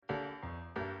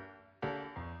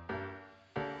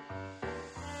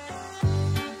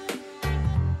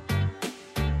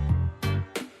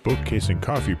Bookcase and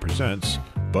Coffee presents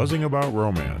Buzzing About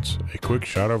Romance, a quick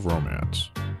shot of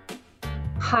romance.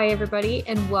 Hi, everybody,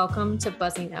 and welcome to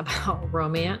Buzzing About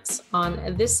Romance.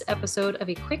 On this episode of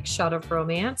A Quick Shot of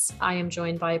Romance, I am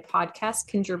joined by podcast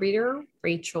contributor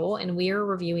Rachel, and we are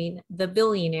reviewing The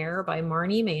Billionaire by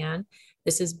Marnie Mann.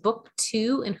 This is book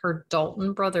 2 in her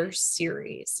Dalton Brothers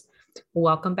series.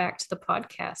 Welcome back to the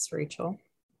podcast, Rachel.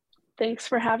 Thanks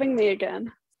for having me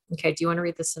again. Okay, do you want to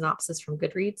read the synopsis from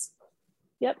Goodreads?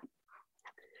 Yep.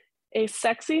 A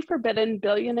sexy, forbidden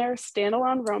billionaire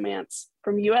standalone romance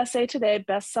from USA Today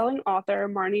best-selling author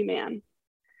Marnie Mann.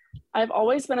 I've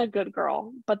always been a good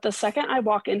girl, but the second I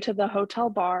walk into the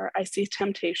hotel bar, I see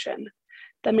temptation.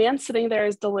 The man sitting there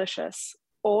is delicious,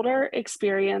 older,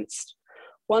 experienced.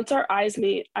 Once our eyes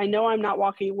meet, I know I'm not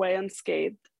walking away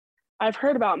unscathed. I've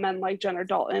heard about men like Jenner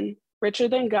Dalton, richer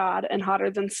than God and hotter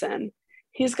than sin.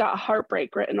 He's got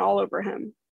heartbreak written all over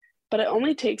him. But it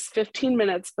only takes 15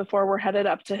 minutes before we're headed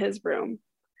up to his room.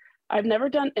 I've never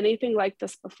done anything like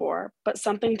this before, but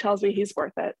something tells me he's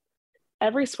worth it.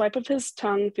 Every swipe of his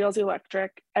tongue feels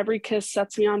electric, every kiss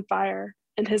sets me on fire,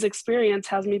 and his experience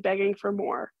has me begging for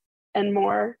more, and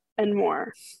more, and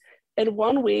more. In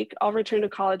 1 week, I'll return to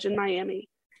college in Miami.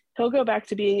 He'll go back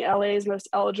to being LA's most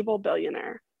eligible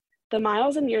billionaire. The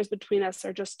miles and years between us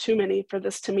are just too many for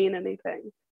this to mean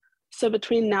anything. So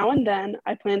between now and then,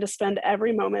 I plan to spend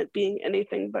every moment being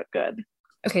anything but good.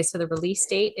 Okay, so the release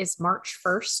date is March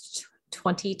 1st,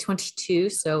 2022.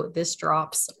 So this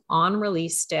drops on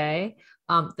release day.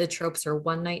 The tropes are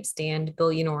one night stand,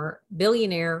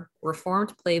 billionaire,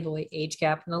 reformed playboy, age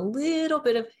gap, and a little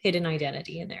bit of hidden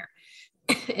identity in there.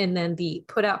 And then the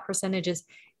put out percentage is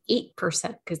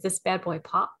 8% because this bad boy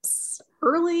pops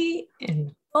early,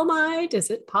 and oh my, does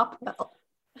it pop well.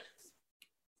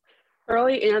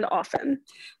 Early and often.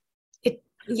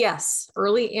 Yes,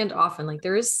 early and often. Like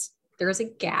there is a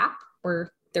gap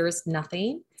where there is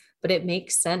nothing, but it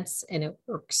makes sense and it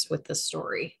works with the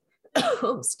story.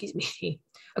 Oh, excuse me.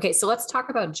 Okay, so let's talk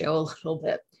about Jo a little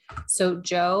bit. So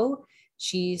Jo,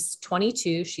 she's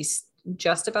 22. She's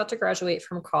just about to graduate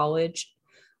from college.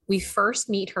 We first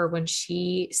meet her when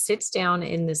she sits down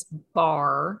in this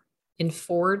bar in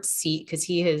Ford's seat because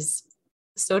he is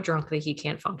so drunk that he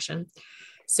can't function.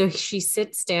 So she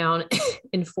sits down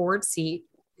in Ford's seat,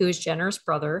 who is Jenner's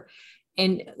brother,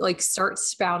 and like starts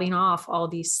spouting off all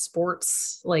these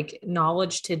sports like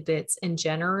knowledge tidbits. And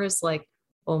Jenner is like,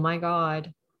 "Oh my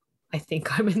God, I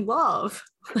think I'm in love."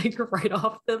 Like right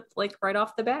off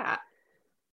the bat.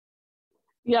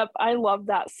 Yep, I love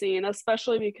that scene,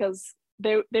 especially because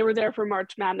they were there for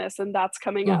March Madness and that's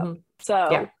coming up. So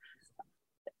yeah.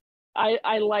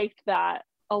 I liked that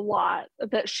a lot,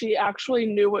 that she actually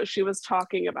knew what she was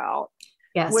talking about.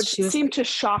 Yes, which seemed to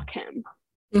shock him.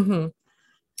 Mm-hmm.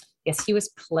 Yes, he was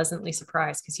pleasantly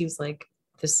surprised because he was like,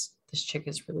 this chick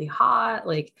is really hot.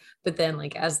 Like, but then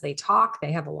like as they talk,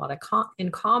 they have a lot of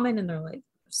in common, and they're like,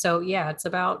 so yeah, it's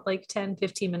about like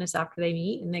 10-15 minutes after they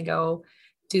meet and they go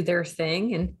do their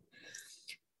thing. And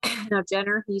now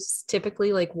Jenner, he's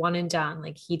typically like one and done.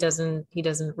 Like he doesn't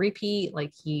repeat.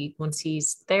 Like once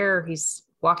he's there, he's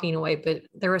walking away. But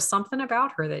there was something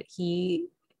about her that he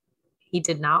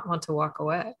did not want to walk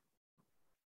away.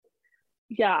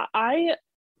 Yeah, I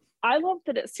love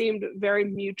that it seemed very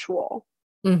mutual.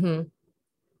 Mm-hmm.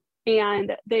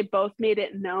 And they both made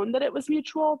it known that it was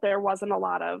mutual. There wasn't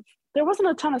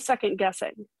a ton of second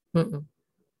guessing. Mm-mm.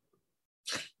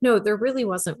 No, there really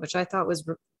wasn't, which I thought was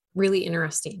really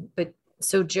interesting. But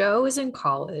so Jo is in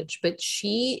college, but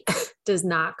she does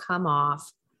not come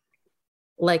off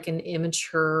like an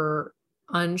immature,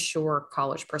 unsure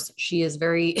college person. She is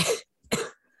very,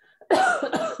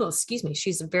 excuse me,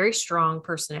 she's a very strong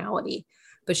personality,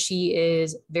 but she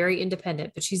is very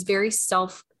independent, but she's very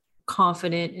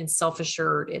self-confident and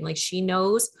self-assured. And like, she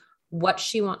knows what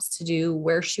she wants to do,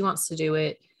 where she wants to do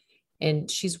it. And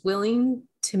she's willing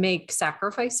to make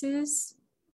sacrifices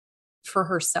for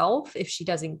herself if she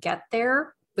doesn't get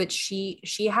there. But she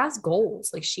has goals.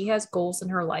 Like she has goals in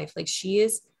her life. Like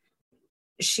she's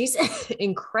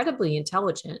incredibly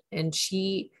intelligent, and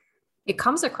it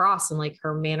comes across in like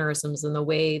her mannerisms and the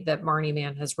way that Marnie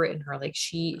Mann has written her. Like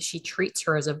she treats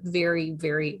her as a very,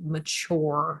 very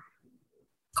mature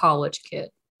college kid.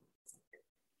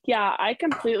 Yeah, I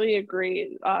completely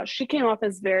agree. She came off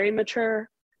as very mature.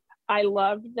 I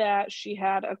loved that she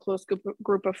had a close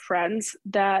group of friends,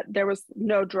 that there was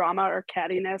no drama or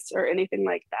cattiness or anything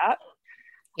like that.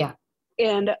 Yeah.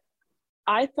 And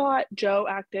I thought Jo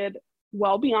acted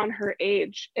well beyond her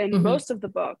age in most of the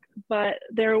book, but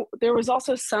there was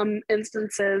also some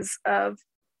instances of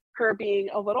her being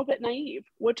a little bit naive,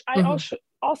 which I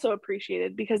also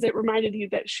appreciated because it reminded you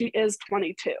that she is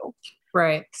 22.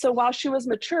 Right. So while she was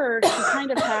mature, she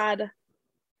kind of had,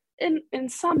 in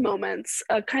some moments,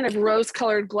 a kind of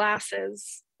rose-colored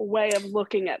glasses way of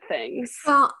looking at things.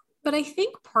 Well, but I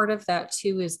think part of that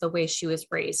too is the way she was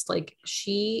raised. Like,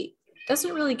 she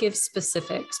doesn't really give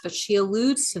specifics, but she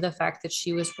alludes to the fact that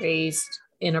she was raised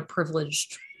in a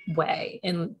privileged way.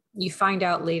 And you find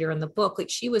out later in the book, like,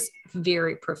 she was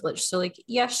very privileged. So, like,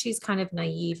 yes, she's kind of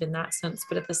naive in that sense,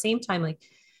 but at the same time, like,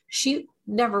 she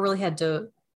never really had to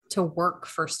work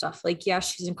for stuff. Like, yeah,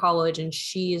 she's in college and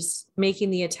she's making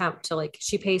the attempt to, like,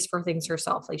 she pays for things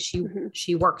herself. Like,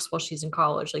 she works while she's in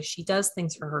college. Like, she does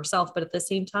things for herself, but at the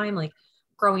same time, like,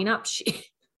 growing up, she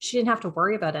didn't have to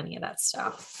worry about any of that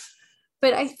stuff.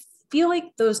 But I feel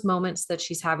like those moments that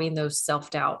she's having those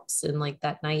self-doubts and like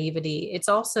that naivety, it's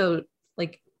also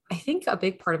like, I think a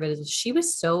big part of it is she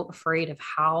was so afraid of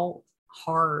how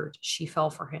hard she fell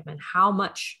for him and how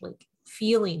much like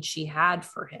feeling she had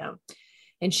for him.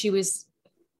 And she was,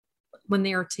 when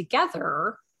they are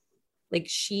together, like,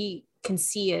 she can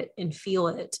see it and feel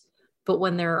it. But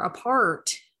when they're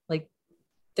apart, like,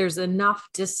 there's enough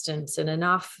distance and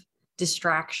enough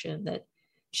distraction that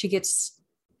she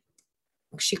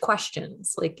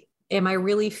questions, like, am I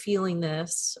really feeling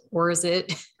this, or is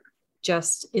it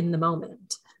just in the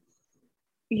moment?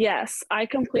 Yes, I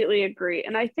completely agree.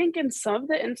 And I think in some of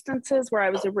the instances where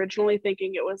I was originally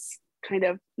thinking it was kind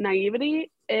of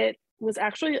naivety, it was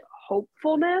actually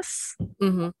hopefulness,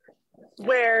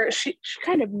 where she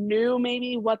kind of knew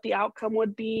maybe what the outcome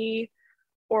would be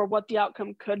or what the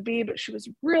outcome could be, but she was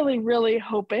really, really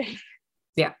hoping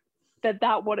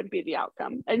that wouldn't be the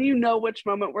outcome. And you know which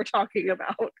moment we're talking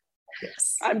about.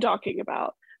 Yes. I'm talking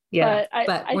about. Yeah,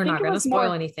 but we're not going to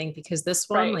spoil anything, because this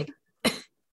one, like,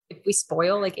 if we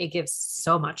spoil, like, it gives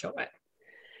so much away.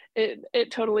 It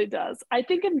totally does. I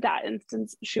think in that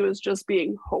instance, she was just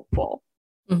being hopeful.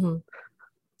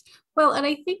 Well, and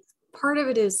I think part of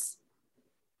it is,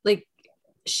 like,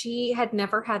 she had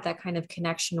never had that kind of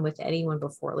connection with anyone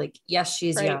before. Like, yes,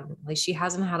 she's young. Like, she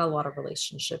hasn't had a lot of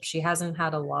relationships. She hasn't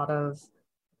had a lot of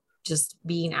just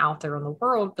being out there in the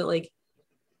world, but like,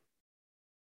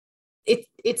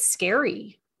 it's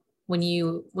scary when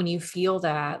you feel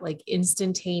that like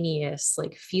instantaneous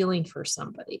like feeling for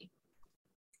somebody.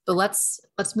 But let's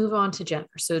move on to Jenner.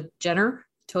 So Jenner,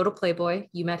 total playboy.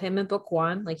 You met him in book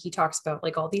 1. Like, he talks about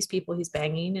like all these people he's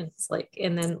banging, and it's like,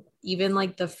 and then even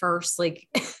like the first like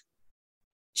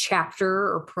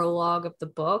chapter or prologue of the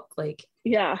book, like,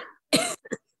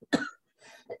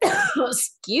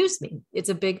 excuse me, it's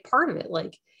a big part of it.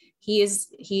 Like, he is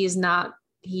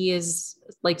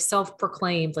like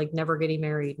self-proclaimed, like, never getting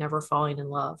married, never falling in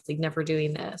love, like, never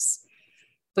doing this.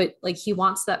 But like, he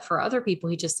wants that for other people.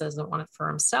 He just doesn't want it for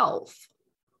himself.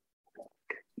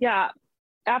 Yeah.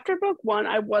 After book 1,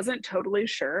 I wasn't totally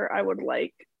sure I would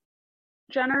like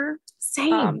Jenner.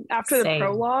 Same. After the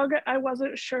prologue, I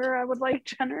wasn't sure I would like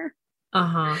Jenner.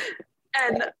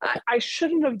 And I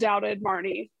shouldn't have doubted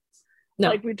Marnie. No.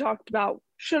 Like we talked about,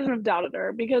 shouldn't have doubted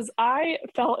her, because I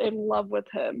fell in love with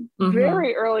him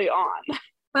very early on.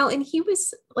 Well, and he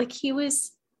was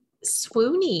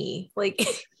swoony. Like,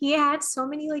 he had so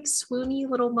many like swoony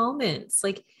little moments.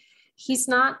 Like, he's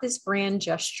not this grand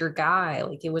gesture guy.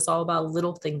 Like, it was all about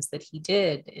little things that he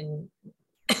did. And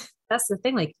that's the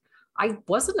thing. Like, I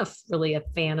wasn't really a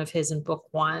fan of his in book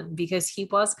 1, because he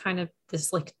was kind of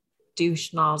this like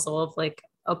douche nozzle of like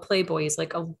a playboy. He's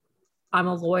like, I'm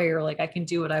a lawyer. Like, I can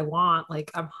do what I want. Like,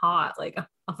 I'm hot. Like,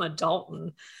 I'm a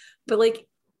Dalton. But like,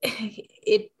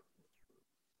 it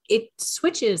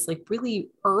switches like really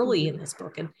early in this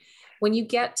book. And when you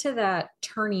get to that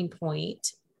turning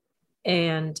point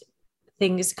and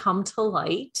things come to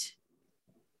light,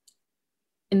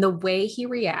 and the way he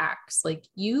reacts, like,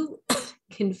 you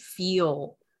can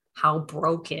feel how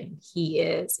broken he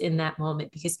is in that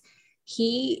moment, because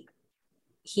he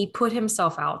put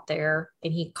himself out there,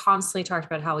 and he constantly talked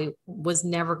about how he was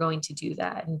never going to do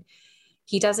that. And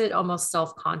he does it almost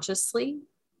self-consciously.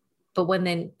 But when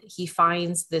then he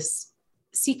finds this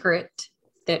secret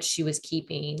that she was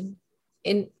keeping,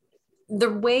 and the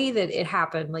way that it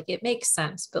happened, like, it makes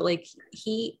sense. But like,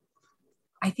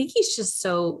 I think he's just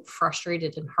so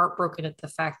frustrated and heartbroken at the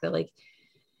fact that like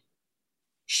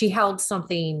she held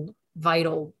something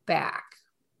vital back.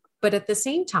 But at the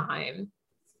same time,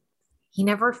 he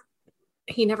never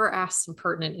asked some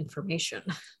pertinent information,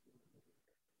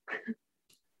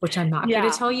 which I'm not going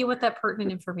to tell you what that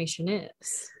pertinent information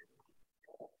is.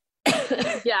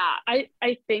 Yeah,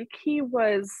 I think he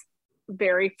was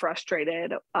very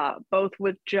frustrated, both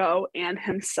with Joe and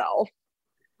himself,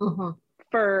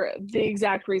 for the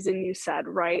exact reason you said,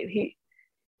 right?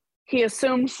 he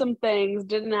assumed some things,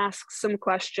 didn't ask some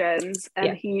questions,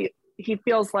 and he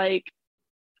feels like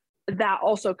that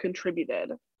also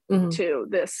contributed to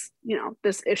this,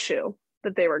 this issue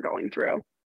that they were going through.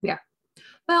 Yeah.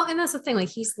 Well, and that's the thing, like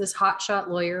he's this hotshot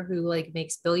lawyer who like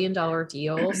makes $1 billion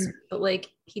deals, but like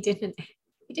he didn't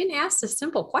ask a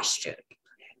simple question.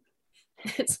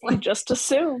 It's like he just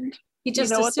assumed. He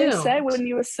just assumed. What they say when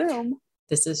you assume.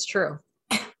 This is true.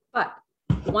 But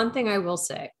one thing I will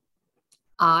say,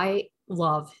 I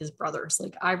love his brothers.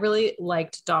 Like I really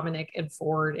liked Dominic and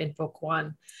Ford in book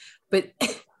 1, but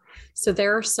so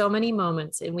there are so many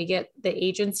moments, and we get the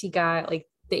agency guy, like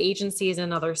the agency is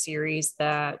another series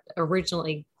that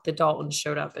originally the Daltons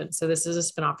showed up in. So this is a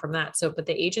spinoff from that. So, but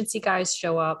the agency guys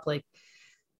show up like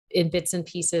in bits and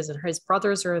pieces, and his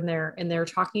brothers are in there, and they're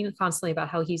talking constantly about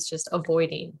how he's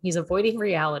avoiding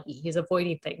reality. He's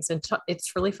avoiding things. And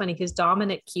it's really funny because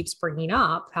Dominic keeps bringing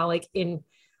up how like in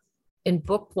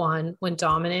book 1, when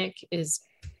Dominic is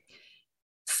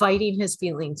fighting his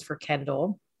feelings for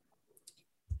Kendall,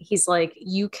 he's like,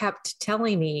 you kept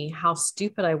telling me how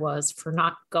stupid I was for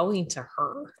not going to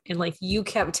her. And like, you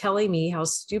kept telling me how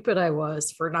stupid I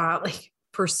was for not like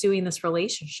pursuing this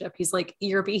relationship. He's like,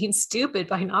 you're being stupid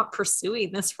by not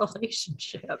pursuing this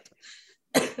relationship.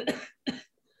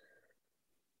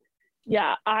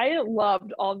 Yeah, I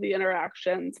loved all the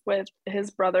interactions with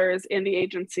his brothers and the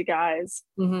agency guys.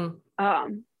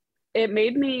 It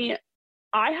made me,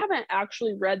 I haven't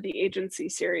actually read the agency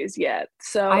series yet.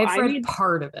 So I've read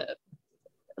part of it.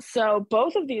 So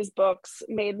both of these books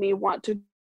made me want to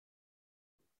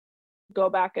go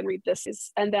back and read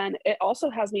this. And then it also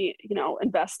has me,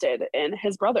 invested in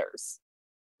his brothers.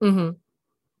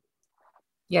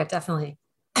 Yeah, definitely.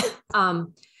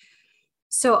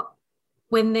 So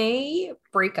when they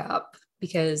break up,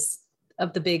 because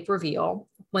of the big reveal,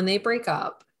 when they break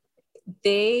up,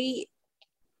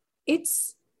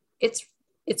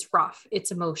 it's rough,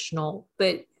 it's emotional,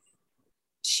 but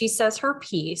she says her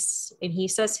piece and he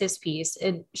says his piece,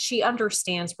 and she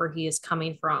understands where he is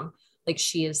coming from. Like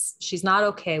she's not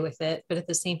okay with it, but at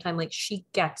the same time, like she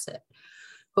gets it.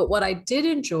 But what I did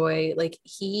enjoy, like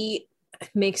he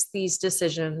makes these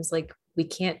decisions, like we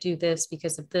can't do this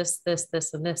because of this,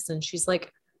 and this. And she's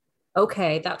like,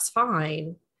 okay, that's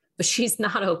fine. But she's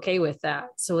not okay with that.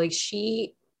 So like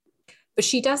she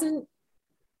doesn't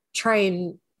try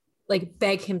and like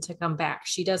beg him to come back.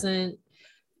 She doesn't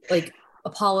like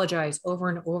apologize over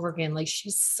and over again. Like she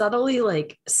subtly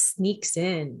like sneaks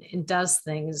in and does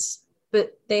things,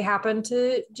 but they happen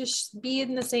to just be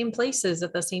in the same places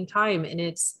at the same time. And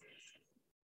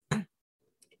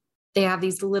they have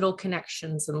these little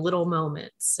connections and little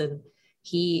moments. And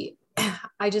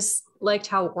I just liked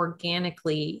how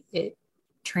organically it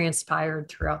transpired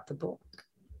throughout the book.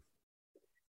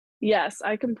 Yes,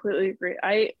 I completely agree.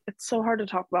 It's so hard to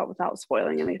talk about without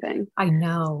spoiling anything. I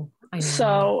know.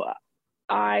 So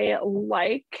I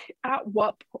like at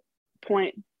what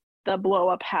point the blow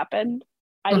up happened.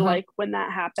 I like when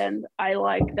that happened. I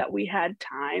like that we had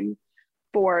time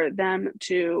for them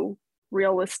to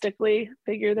realistically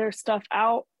figure their stuff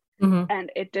out,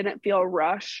 and it didn't feel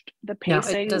rushed. The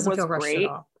pacing was great.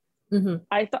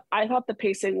 I thought the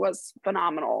pacing was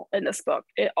phenomenal in this book.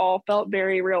 It all felt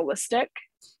very realistic.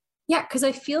 Yeah, because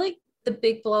I feel like the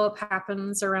big blow up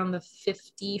happens around the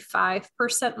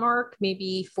 55% mark,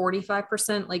 maybe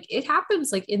 45%. Like it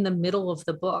happens like in the middle of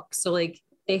the book. So like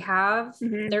they have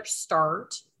their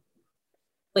start.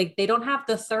 Like they don't have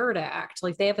the third act.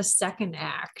 Like they have a second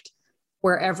act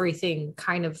where everything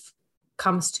kind of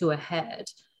comes to a head.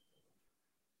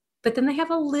 But then they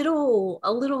have a little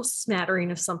smattering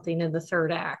of something in the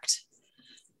third act.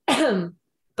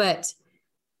 But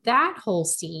that whole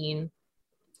scene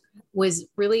was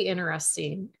really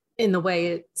interesting in the way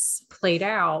it's played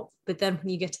out. But then when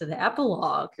you get to the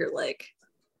epilogue, you're like,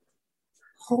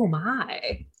 oh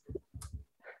my.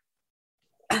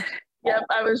 Yep,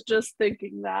 I was just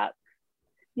thinking that.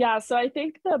 Yeah, so I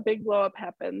think the big blow up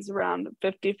happens around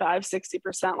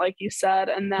 55-60%, like you said,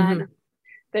 and then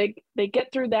they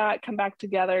get through that, come back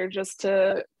together just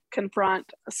to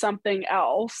confront something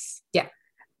else. Yeah.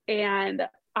 And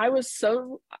I was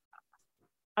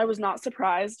not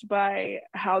surprised by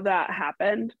how that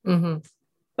happened.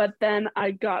 But then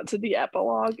I got to the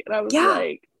epilogue and I was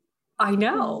like, I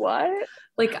know. What?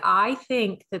 Like, I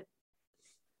think that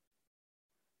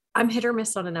I'm hit or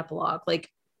miss on an epilogue. Like,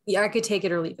 yeah, I could take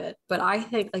it or leave it. But I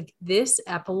think like this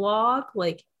epilogue,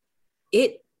 like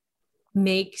it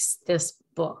makes this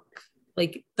book,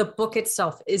 like the book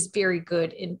itself is very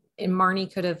good. And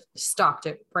Marnie could have stopped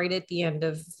it right at the end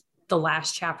of the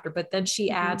last chapter, but then she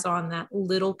adds on that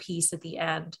little piece at the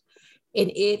end,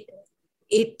 and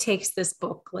it takes this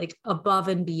book like above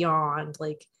and beyond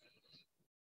like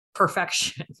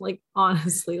perfection. Like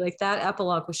honestly, like that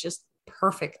epilogue was just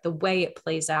perfect. The way it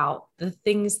plays out, the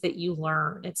things that you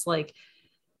learn, it's like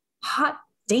hot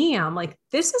damn, like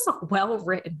this is a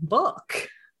well-written book.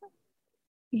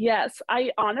 Yes,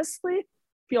 I honestly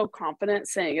feel confident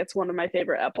saying it's one of my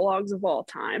favorite epilogues of all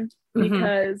time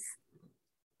because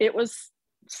it was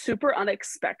super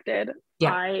unexpected.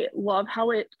 Yeah. I love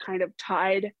how it kind of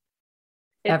tied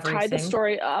the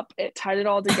story up, it tied it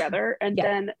all together, and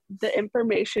then the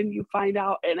information you find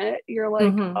out in it, you're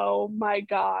like, oh my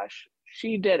gosh,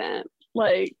 she didn't.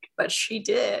 Like, but she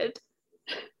did.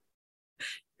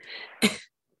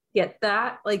 Yeah,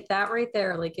 that right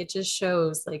there, like it just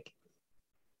shows like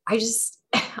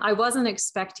I wasn't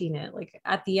expecting it. Like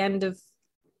at the end of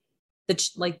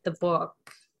the book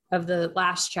of the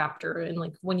last chapter, and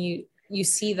like when you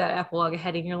see that epilogue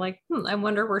heading, you're like, I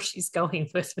wonder where she's going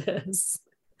with this.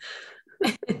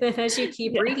 And then as you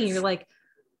keep reading, you're like,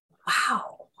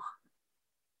 wow.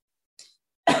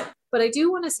 But I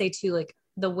do want to say too, like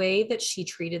the way that she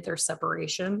treated their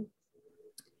separation,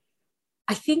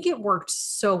 I think it worked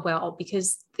so well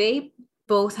because they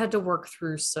both had to work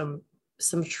through some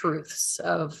truths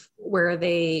of where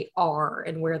they are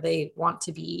and where they want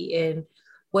to be, and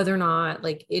whether or not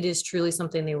like it is truly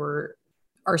something they are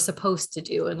supposed to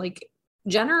do. And like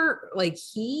Jenner, like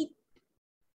Jo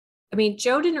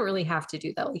didn't really have to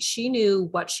do that. Like she knew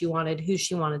what she wanted, who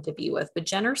she wanted to be with, but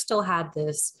Jenner still had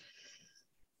this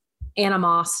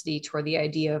animosity toward the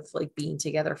idea of like being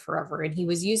together forever. And he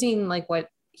was using like what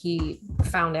he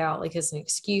found out like as an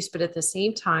excuse, but at the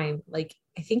same time, like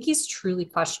I think he's truly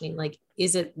questioning, like,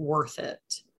 is it worth it?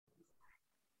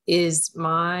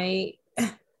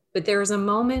 But there was a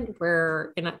moment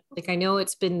where, and like I know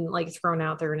it's been like thrown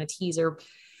out there in a teaser,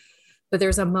 but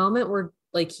there's a moment where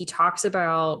like he talks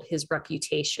about his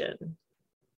reputation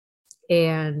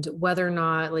and whether or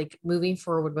not like moving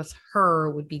forward with her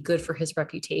would be good for his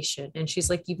reputation. And she's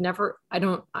like,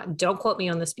 don't quote me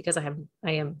on this because I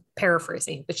am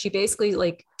paraphrasing, but she basically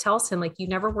like tells him like, you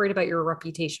never worried about your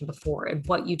reputation before and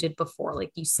what you did before.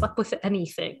 Like you slept with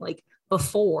anything like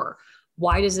before.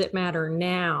 Why does it matter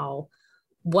now?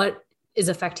 What is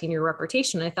affecting your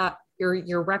reputation? I thought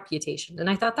your reputation. And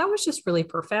I thought that was just really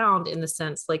profound in the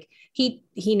sense, like he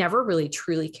never really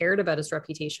truly cared about his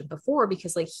reputation before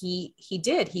because like he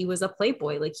was a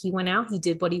playboy. Like he went out, he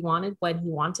did what he wanted when he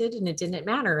wanted, and it didn't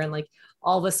matter. And like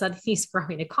all of a sudden he's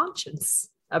growing a conscience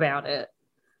about it.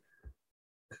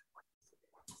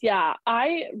 Yeah,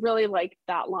 I really liked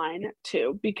that line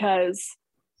too, because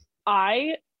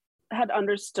I had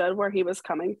understood where he was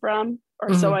coming from,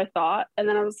 or so I thought. And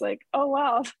then I was like, oh,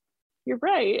 wow, you're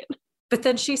right. But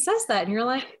then she says that and you're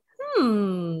like,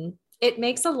 it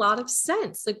makes a lot of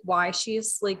sense. Like why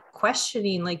she's like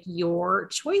questioning like your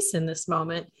choice in this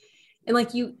moment. And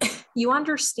like you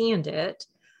understand it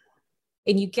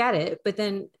and you get it. But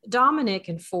then Dominic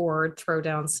and Ford throw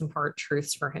down some hard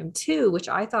truths for him too, which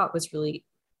I thought was really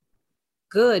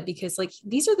good because like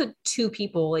these are the two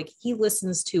people like he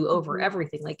listens to over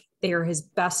everything. Like they are his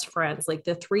best friends. Like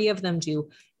the three of them do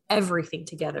everything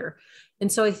together.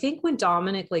 And so I think when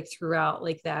Dominic like threw out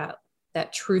like that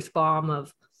truth bomb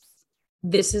of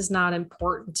this is not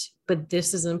important, but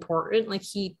this is important, like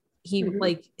he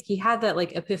like he had that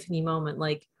like epiphany moment,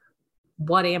 like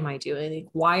what am I doing? Like,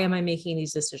 why am I making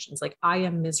these decisions? Like I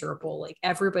am miserable. Like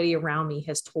everybody around me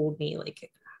has told me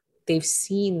like they've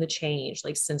seen the change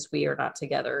like since we are not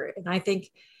together. And I think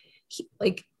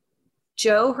like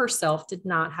Jo herself did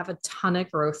not have a ton of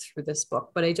growth through this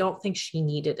book, but I don't think she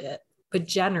needed it. But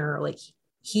Jenner, like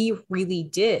he really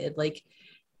did. Like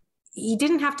he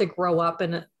didn't have to grow up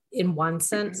in one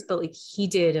sense, but like he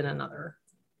did in another.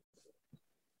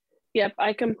 Yep,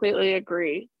 I completely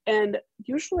agree. And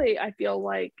usually I feel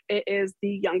like it is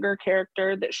the younger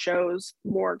character that shows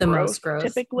more growth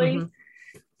typically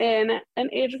in an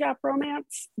age gap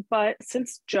romance. But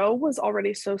since Jo was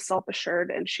already so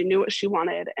self-assured and she knew what she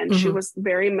wanted and she was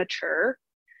very mature,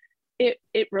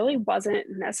 it really wasn't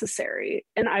necessary.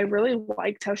 And I really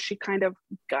liked how she kind of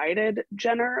guided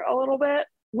Jenner a little bit,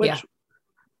 which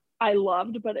I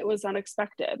loved, but it was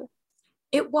unexpected.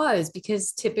 It was,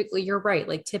 because typically you're right.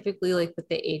 Like typically like with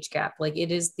the age gap, like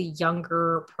it is the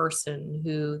younger person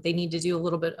who they need to do a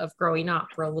little bit of growing up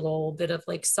or a little bit of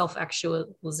like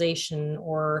self-actualization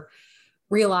or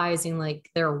realizing like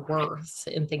their worth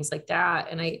and things like that.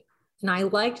 And I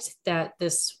liked that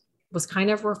this was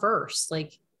kind of reversed.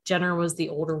 Like Jenner was the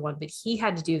older one, but he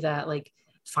had to do that, like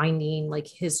finding like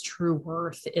his true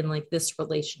worth in like this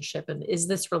relationship. And is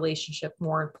this relationship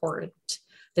more important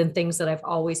than things that I've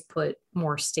always put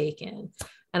more stake in?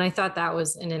 And I thought that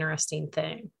was an interesting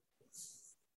thing.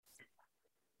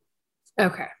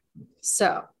 Okay.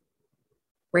 So,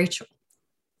 Rachel,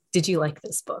 did you like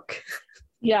this book?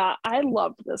 Yeah, I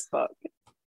loved this book.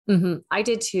 I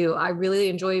did too. I really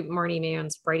enjoy Marnie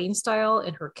Mann's writing style,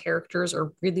 and her characters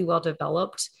are really well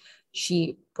developed.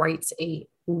 She writes a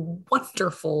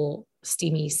wonderful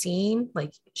steamy scene.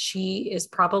 Like, she is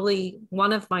probably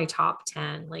one of my top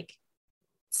 10 like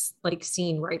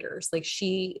scene writers. Like,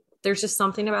 there's just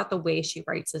something about the way she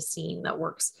writes a scene that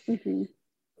works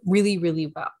really,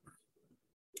 really well.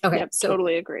 Okay, yep, so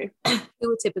totally agree. who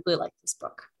would typically like this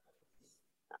book?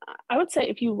 I would say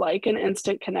if you like an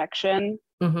instant connection,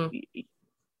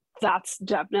 that's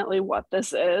definitely what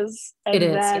this is. And it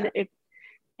is, then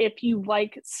if you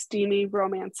like steamy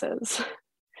romances,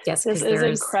 yes, this is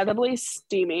incredibly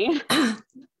steamy.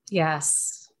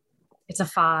 Yes, it's a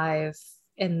 5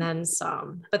 and then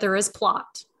some, but there is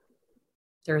plot.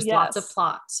 There's lots of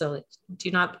plot, so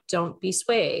don't be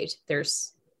swayed.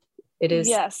 It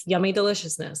is yummy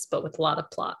deliciousness, but with a lot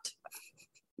of plot.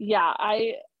 Yeah,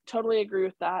 I totally agree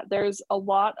with that. There's a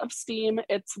lot of steam.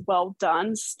 It's well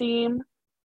done steam,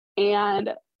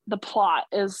 and the plot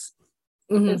is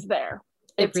there.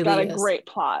 It's really got a great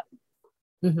plot.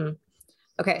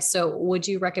 Okay, so would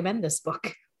you recommend this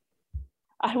book?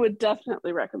 I would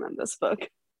definitely recommend this book.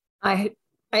 I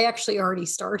actually already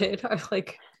started.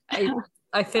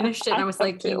 I finished it and I was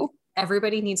like,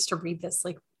 everybody needs to read this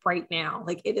like right now.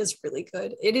 Like, it is really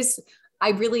good. It is. I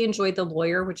really enjoyed The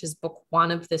Lawyer, which is book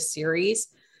 1 of this series.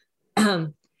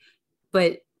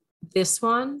 But this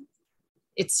one,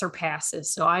 it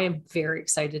surpasses. So I am very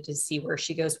excited to see where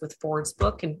she goes with Ford's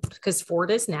book, and because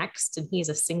Ford is next and he's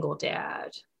a single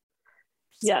dad.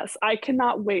 Yes, I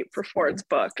cannot wait for Ford's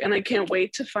book, and I can't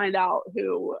wait to find out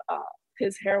who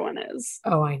his heroine is.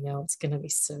 Oh, I know. It's going to be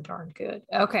so darn good.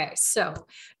 Okay, so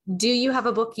do you have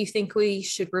a book you think we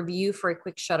should review for a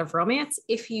quick shot of romance?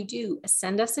 If you do,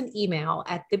 send us an email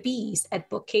at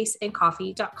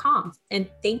thebees@bookcaseandcoffee.com.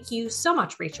 And thank you so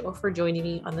much, Rachel, for joining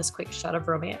me on this quick shot of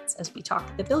romance as we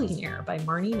talk The Billionaire by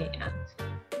Marnie Mann.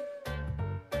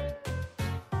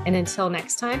 And until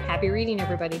next time, happy reading,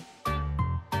 everybody.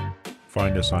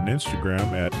 Find us on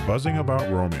Instagram at Buzzing About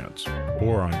Romance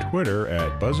or on Twitter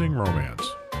at Buzzing Romance.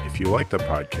 If you like the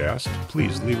podcast,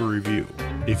 please leave a review.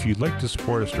 If you'd like to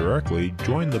support us directly,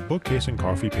 join the Bookcase and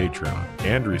Coffee Patreon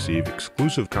and receive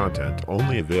exclusive content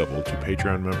only available to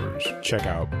Patreon members. Check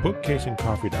out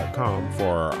bookcaseandcoffee.com for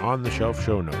our on-the-shelf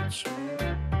show notes.